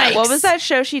before. Yeah. Yikes. What was that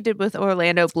show she did with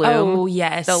Orlando Bloom? oh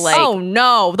yes, The, like- Oh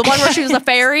no. The one where she was a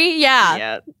fairy? Yeah.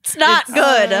 Yeah. It's not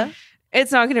good.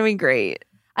 It's not going to be great.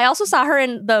 I also saw her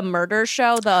in the murder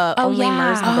show, the Only yeah.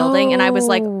 Murders in the Building, and I was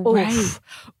like, Oh, oof.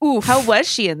 Oof. How was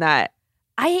she in that?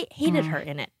 I hated her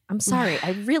in it. I'm sorry.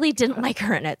 I really didn't like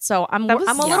her in it. So I'm That was-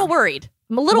 a little worried.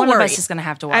 I'm a little one worried. of us is gonna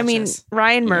have to watch. I mean, this.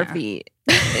 Ryan Murphy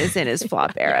is in his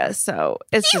flop era, so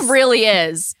it's He just really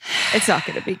is. it's not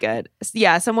going to be good.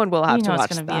 Yeah, someone will have you to know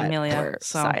watch it's gonna that be Amelia. for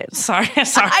So science. sorry.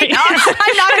 I know.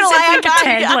 I'm not gonna lie. I Simply got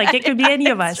pretend like it could be any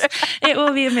of us. It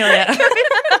will be Amelia.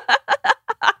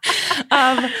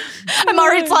 I'm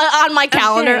already on my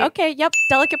calendar. Okay, yep.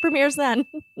 Delicate premieres then.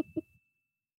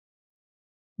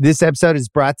 This episode is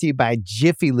brought to you by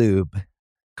Jiffy Lube.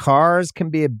 Cars can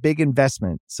be a big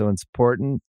investment, so it's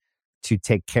important to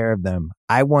take care of them.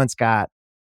 I once got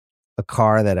a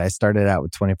car that I started out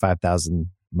with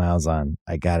 25,000 miles on,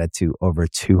 I got it to over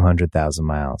 200,000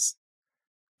 miles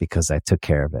because I took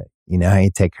care of it. You know how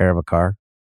you take care of a car?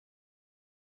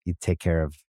 You take care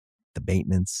of the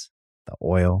maintenance, the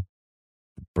oil,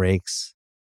 the brakes,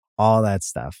 all that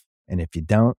stuff. And if you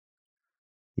don't,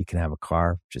 you can have a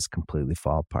car just completely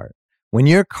fall apart. When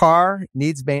your car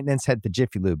needs maintenance, head to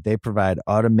Jiffy Lube. They provide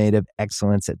automotive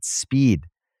excellence at speed.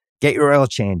 Get your oil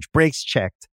change, brakes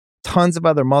checked, tons of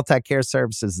other multi-care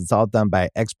services. It's all done by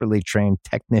expertly trained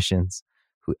technicians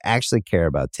who actually care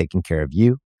about taking care of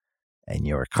you and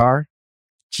your car.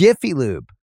 Jiffy Lube,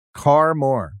 car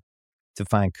more. To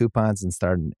find coupons and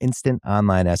start an instant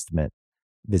online estimate,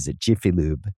 visit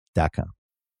jiffylube.com.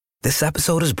 This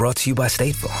episode is brought to you by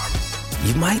State Farm.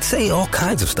 You might say all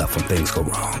kinds of stuff when things go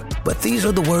wrong, but these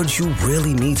are the words you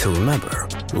really need to remember.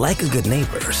 Like a good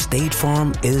neighbor, State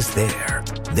Farm is there.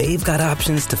 They've got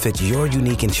options to fit your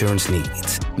unique insurance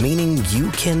needs, meaning you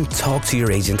can talk to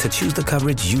your agent to choose the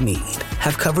coverage you need,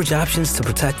 have coverage options to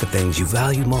protect the things you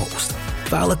value most,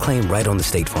 file a claim right on the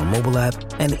State Farm mobile app,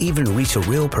 and even reach a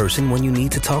real person when you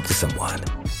need to talk to someone.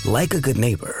 Like a good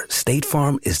neighbor, State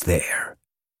Farm is there.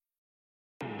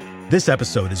 This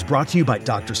episode is brought to you by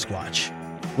Dr. Squatch.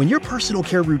 When your personal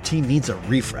care routine needs a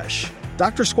refresh,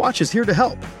 Dr. Squatch is here to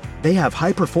help. They have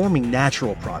high-performing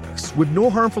natural products with no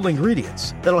harmful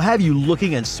ingredients that'll have you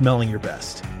looking and smelling your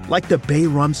best. Like the Bay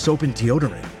Rum Soap and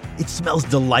Deodorant. It smells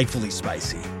delightfully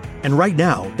spicy. And right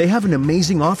now, they have an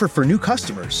amazing offer for new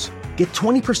customers. Get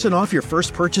 20% off your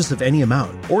first purchase of any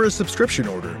amount or a subscription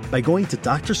order by going to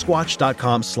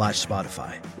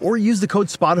drsquatch.com/Spotify or use the code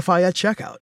Spotify at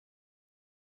checkout.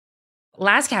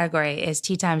 Last category is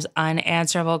Tea Time's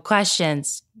unanswerable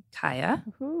questions. Kaya?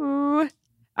 Ooh.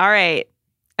 All right.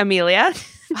 Amelia.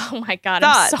 Oh my God,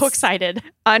 I'm so excited.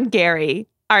 On Gary,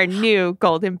 our new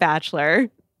Golden Bachelor.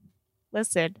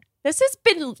 Listen, this has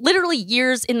been literally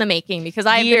years in the making because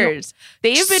They've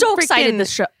been so excited this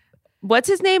show. What's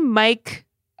his name? Mike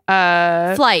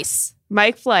Fleiss.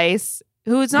 Mike Fleiss,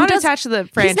 who's not attached to the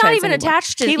franchise. He's not even anymore.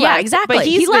 attached to He left, exactly. But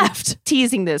he left.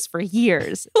 Teasing this for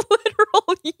years.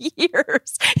 Literal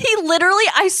years. He literally,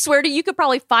 I swear to you, could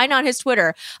probably find on his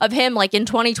Twitter of him like in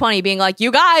 2020 being like,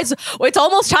 you guys, it's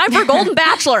almost time for Golden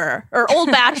Bachelor or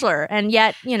Old Bachelor. And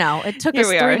yet, it took us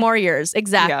 3 more years.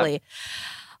 Exactly. Yeah.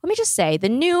 Let me just say, the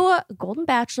new Golden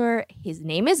Bachelor, his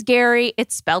name is Gary.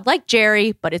 It's spelled like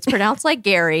Jerry, but it's pronounced like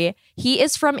Gary. He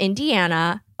is from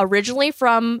Indiana, originally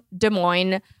from Des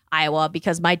Moines, Iowa,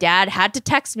 because my dad had to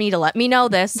text me to let me know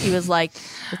this. He was like,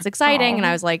 it's exciting. And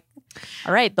I was like,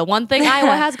 all right, the one thing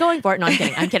Iowa has going for it. No,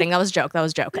 I'm kidding. That was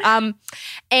a joke.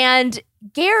 And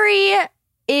Gary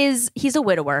he's a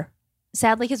widower.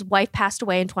 Sadly, his wife passed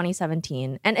away in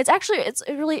 2017. And it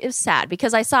really is sad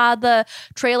because I saw the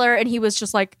trailer and he was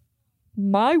just like,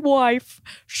 my wife,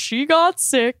 she got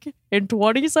sick in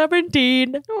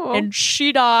 2017 and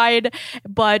she died.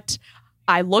 But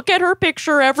I look at her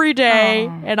picture every day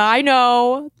and I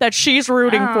know that she's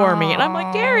rooting for me. And I'm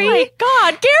like, Gary, oh my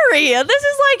God, Gary, this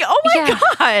is like, oh my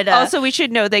God. Also, we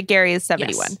should know that Gary is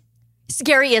 71. Yes.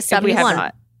 Gary is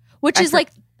 71, which is like,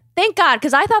 thank God,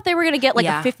 because I thought they were going to get like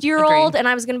a 50-year-old, and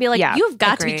I was going to be like, "You've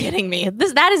got to be kidding me!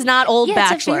 That is not Old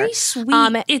Bachelor." It's a very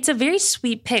sweet. It's a very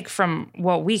sweet pick from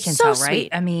what we can tell, right?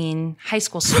 I mean, high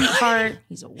school sweetheart.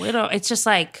 He's a widow. It's just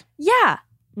like,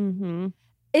 Mm-hmm.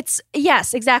 It's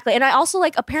yes, exactly. And I also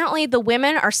like. Apparently, the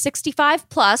women are 65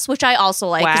 plus, which I also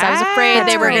like because I was afraid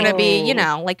they were going to be,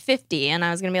 like 50, and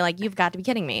I was going to be like, "You've got to be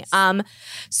kidding me."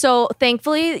 So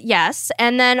thankfully, yes.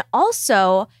 And then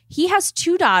also, he has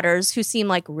 2 daughters who seem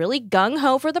like really gung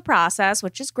ho for the process,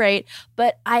 which is great.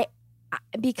 But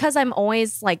because I'm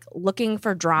always like looking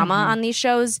for drama on these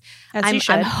shows, I'm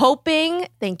hoping,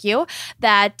 thank you,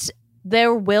 that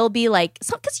there will be like,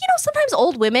 because sometimes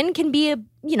old women can be a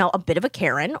bit of a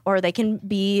Karen, or they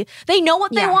know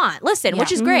what they want. Listen,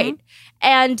 which is great.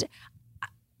 And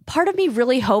part of me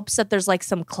really hopes that there's like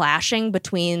some clashing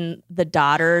between the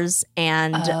daughters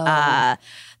and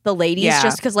the ladies,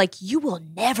 just because like, you will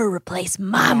never replace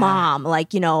my mom, like,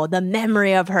 the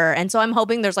memory of her. And so I'm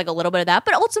hoping there's like a little bit of that.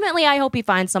 But ultimately, I hope he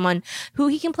finds someone who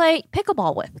he can play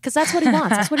pickleball with, because that's what he wants.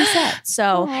 That's what he said.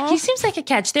 So he seems like a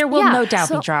catch. There will no doubt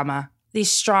be drama. These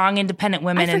strong, independent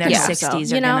women in their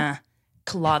 60s are going to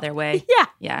claw their way.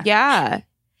 Yeah.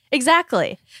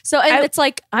 Exactly. So and it's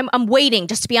like, I'm waiting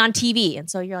just to be on TV. And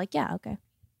so you're like, yeah, okay.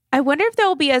 I wonder if there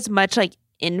will be as much like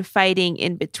infighting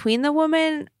in between the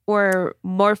women, or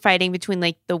more fighting between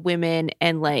like the women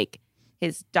and like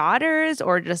his daughters,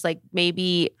 or just like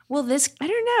maybe. Well, I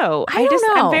don't know. I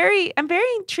don't know. I'm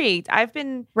very intrigued. I've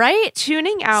been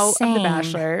tuning out of The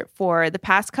Bachelor for the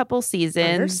past couple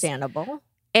seasons. Understandable.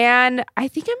 And I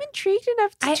think I'm intrigued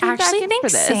enough to tune back in for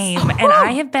this. Same. And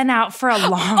I have been out for a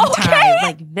long time.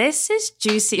 Like, this is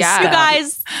juicy stuff. You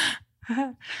guys,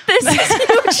 this is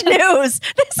huge news.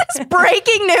 This is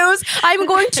breaking news. I'm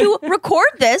going to record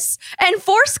this and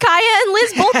force Kaya and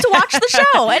Liz both to watch the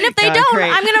show. And if they don't, great.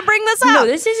 I'm going to bring this up. No,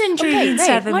 this is intriguing Okay,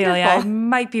 stuff, great, Amelia. wonderful. I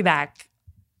might be back.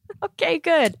 Okay,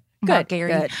 good. Good,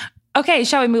 Gary. good. Okay,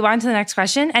 shall we move on to the next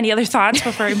question? Any other thoughts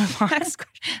before we move on?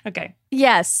 Okay.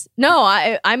 Yes. No,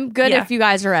 I'm good Yeah. if you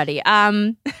guys are ready.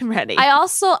 I'm ready.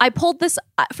 I pulled this,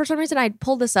 for some reason I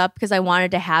pulled this up because I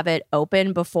wanted to have it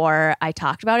open before I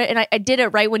talked about it. And I did it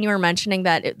right when you were mentioning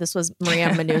that this was Maria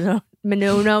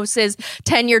Menounos'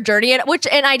 10-year journey.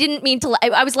 And I didn't mean to,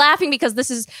 I was laughing because this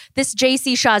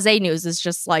JC Chazé news is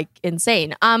just like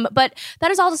insane. But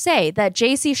that is all to say that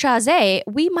JC Chazé,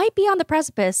 we might be on the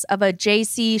precipice of a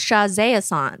JC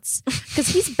Chazé-assance because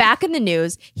he's back in the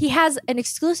news. He has an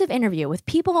exclusive interview with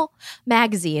People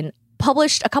magazine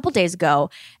published a couple days ago.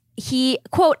 He,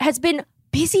 quote, has been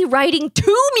busy writing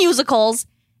 2 musicals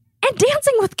and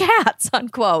Dancing with Cats,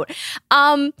 unquote.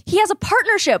 He has a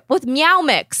partnership with Meow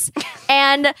Mix,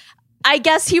 and I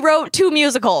guess he wrote 2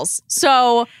 musicals.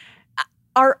 So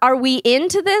are we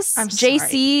into this? I'm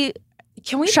JC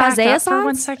Can we back up for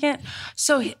 1 Chazé-assance? second?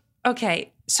 So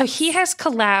he has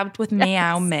collabed with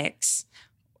Meow Mix.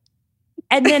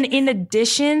 And then in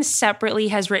addition, separately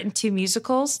has written 2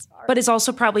 musicals, but is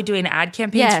also probably doing ad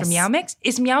campaigns for Meow Mix.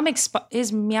 Is Meow Mix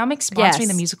sponsoring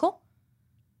the musical?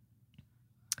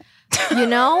 You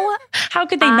know, how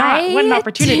could they not? What an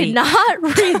opportunity! I did not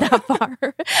read that far.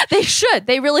 They should.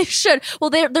 They really should. Well,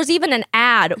 there's even an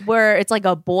ad where it's like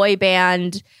a boy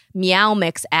band Meow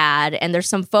Mix ad, and there's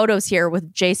some photos here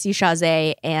with JC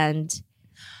Chazé and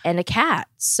a cat.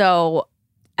 So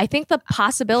I think the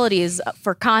possibilities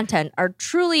for content are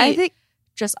truly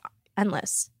just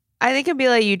endless. I think,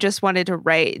 Amelia, you just wanted to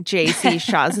write JC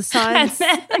Chazé-assance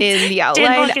in the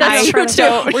outline. That's true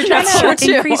too. We're trying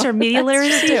to increase our media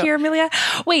literacy here, Amelia.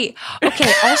 Wait,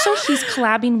 okay. Also, he's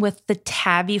collabing with the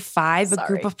Tabby 5, a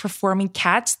group of performing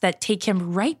cats that take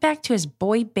him right back to his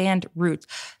boy band roots.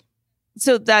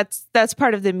 So that's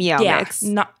part of the Meow Mix.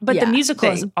 But the musical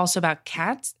thing. is also about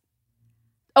cats.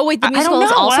 Oh wait, the musical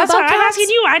is I also That's about what cats? I'm asking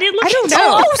you. I didn't look. I don't into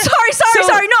know. it. Oh,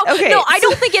 sorry. No, okay, no, I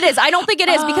don't think it is. I don't think it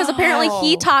is because apparently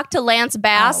he Oh. talked to Lance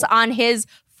Bass on his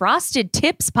Frosted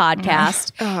Tips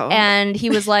podcast, and he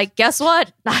was like, "Guess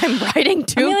what? I'm writing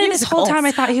 2 Amelia, musicals." this whole time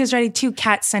I thought he was writing 2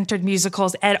 cat-centered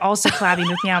musicals and also collabing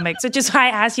with Meow Mix, which is why I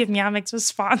asked you if Meow Mix was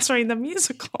sponsoring the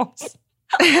musicals.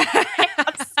 I'm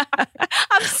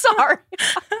sorry.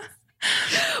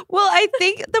 Well, I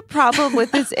think the problem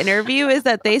with this interview is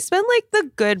that they spend like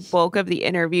the good bulk of the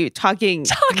interview talking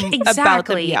about the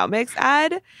Exactly. Meow Mix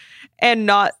ad and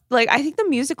not like, I think the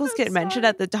musicals get mentioned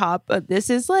at the top, but this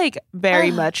is like very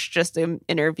much just an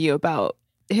interview about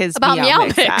his Meow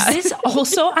Mix ad. This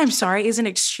also, I'm sorry, is an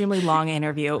extremely long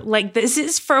interview. Like, this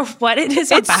is for what it is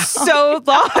It's about. so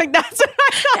long. That's what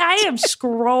I thought. I am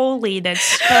scrolling and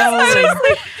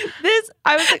scrolling.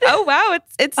 I was like, oh wow,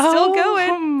 it's still going.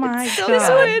 Oh my It's still God.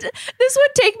 going. This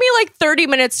would take me like 30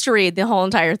 minutes to read the whole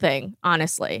entire thing.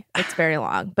 Honestly, it's very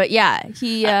long. But yeah,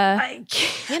 he, I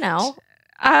can't. you know,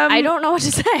 I don't know what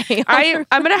to say. I'm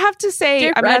gonna have to say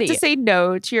Get I'm gonna have ready. to say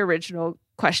no to your original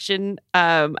question.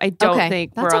 I don't Okay,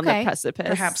 think that's we're on okay. the precipice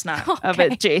Perhaps not. of a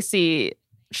JC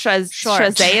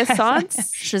Chazé-assance.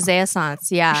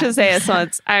 Chazé-assance, yeah.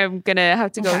 Chazé-assance. I'm gonna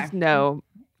have to go Okay. with no.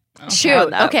 Shoot, on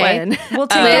that okay. one. We'll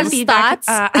take Liz, the feedback.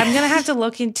 thoughts? I'm going to have to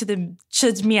look into the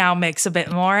Meow Mix a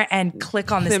bit more and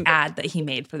click on this ad that he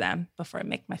made for them before I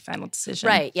make my final decision.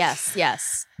 Right, yes.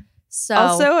 So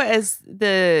Also, as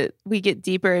we get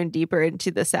deeper and deeper into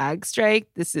the SAG strike,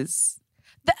 this is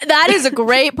that is a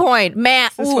great point, man.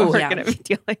 this is what Ooh. we're yeah. gonna be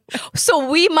dealing with. So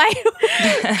we might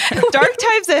Dark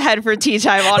times ahead for tea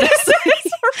time, honestly.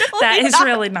 That is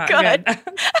really not good.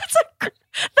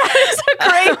 That is a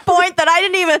great point that I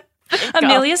didn't even think of.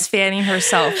 Amelia's fanning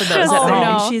herself for those Oh, at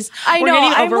home. no. She's I we're know, getting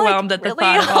I'm, like, overwhelmed at the really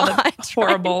thought of all the hot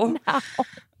horrible.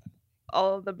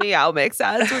 All of the Meow Mix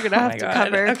ads we're gonna have to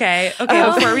cover. Okay.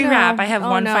 Oh, Before we no. wrap, I have Oh,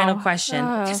 one no. final question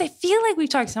Oh. because I feel like we've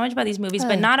talked so much about these movies,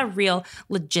 but not a real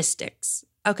logistics.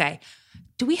 Okay.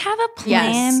 Do we have a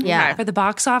plan Yes, yeah. for the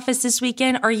box office this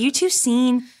weekend? Are you two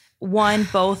seeing one,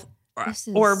 both,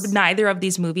 or neither of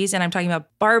these movies? And I'm talking about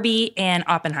Barbie and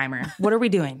Oppenheimer. What are we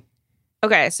doing?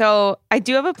 Okay, so I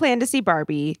do have a plan to see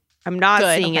Barbie. I'm not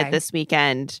Good. seeing Okay. it this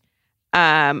weekend.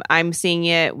 I'm seeing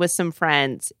it with some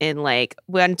friends in like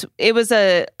when it was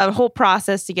a whole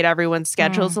process to get everyone's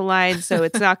schedules aligned. So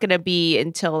it's not going to be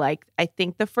until like, I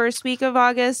think the first week of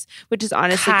August, which is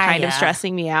honestly kind of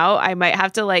stressing me out. I might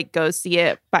have to like go see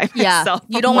it by myself.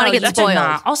 You don't want to get spoiled.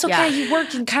 Also, Kaya, you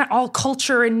work in kind of all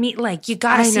culture and meat. Like you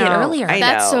got to see it earlier.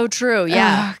 That's so true.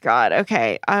 Yeah. Oh, God.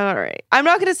 Okay. All right. I'm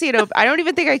not going to see it open. I don't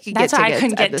even think I could get tickets I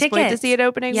couldn't get at this tickets. point to see it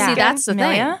opening. See, that's the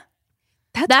thing.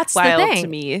 That's wild the thing to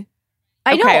me.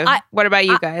 I know. What about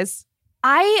you guys?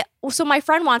 So my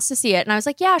friend wants to see it, and I was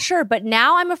like, yeah, sure. But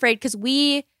now I'm afraid because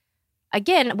we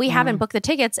haven't booked the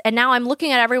tickets, and now I'm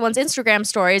looking at everyone's Instagram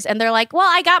stories, and they're like, well,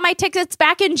 I got my tickets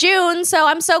back in June, so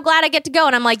I'm so glad I get to go.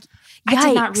 And I'm like, yikes. I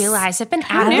did not realize. I've been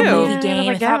out of the movie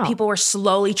game. I thought people were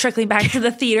slowly trickling back to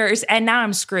the theaters, and now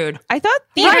I'm screwed. I thought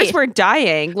theaters were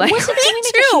dying. Like, wasn't doing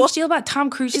a huge deal about Tom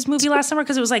Cruise's movie last summer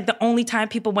because it was like the only time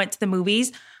people went to the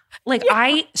movies. Like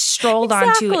I strolled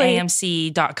onto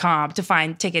AMC.com to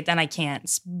find tickets and I can't.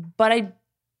 But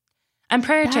I'm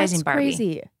prioritizing Barbie.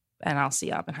 Crazy. And I'll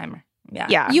see Oppenheimer. Yeah.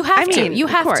 Yeah. You have to. You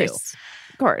have to.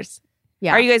 Of course.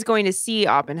 Yeah. Are you guys going to see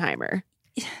Oppenheimer?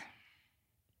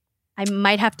 I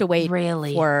might have to wait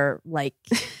for like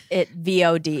it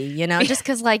VOD, you know, just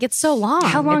because like it's so long.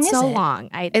 How long is it? So long.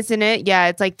 Isn't it? Yeah,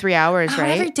 it's like 3 hours,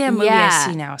 right? Every damn movie I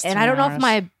see now is 3 and I don't know hours. if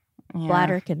my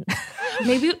bladder can.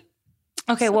 Maybe.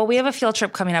 Okay, well, we have a field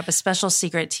trip coming up, a special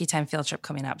secret tea time field trip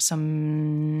coming up. So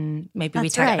maybe we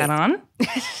tack that on.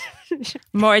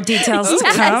 More details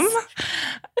to come.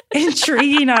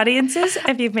 Intriguing audiences,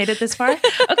 if you've made it this far.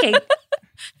 Okay.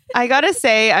 I gotta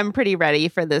say, I'm pretty ready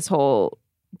for this whole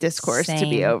discourse to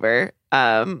be over.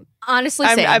 Honestly,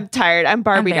 I'm tired. I'm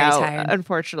Barbie'd out, tired.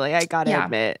 Unfortunately. I gotta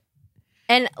admit.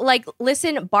 And like,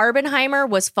 listen, Barbenheimer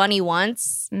was funny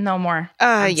once. No more.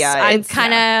 I'm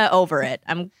kind of over it.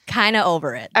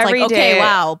 It's Every like, day. okay,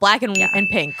 wow, black and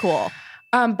pink, cool.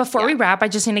 Before we wrap, I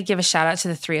just need to give a shout out to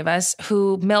the three of us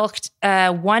who milked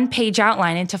a 1-page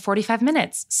outline into 45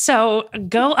 minutes. So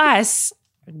go us.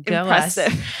 Go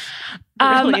impressive.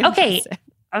 us. Really okay. impressive.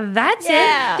 That's it.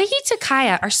 Thank you to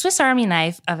Kaya, our Swiss Army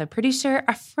knife of a producer,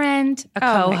 a friend, a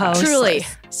co-host. Truly.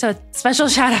 So special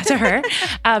shout out to her.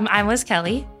 I'm Liz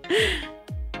Kelly.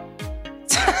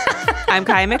 I'm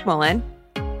Kaya McMullen.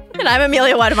 And I'm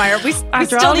Amelia Wedemeyer. We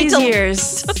After still all need these to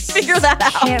years, figure that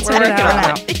out. Can't We're figure working that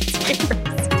on out.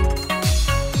 it.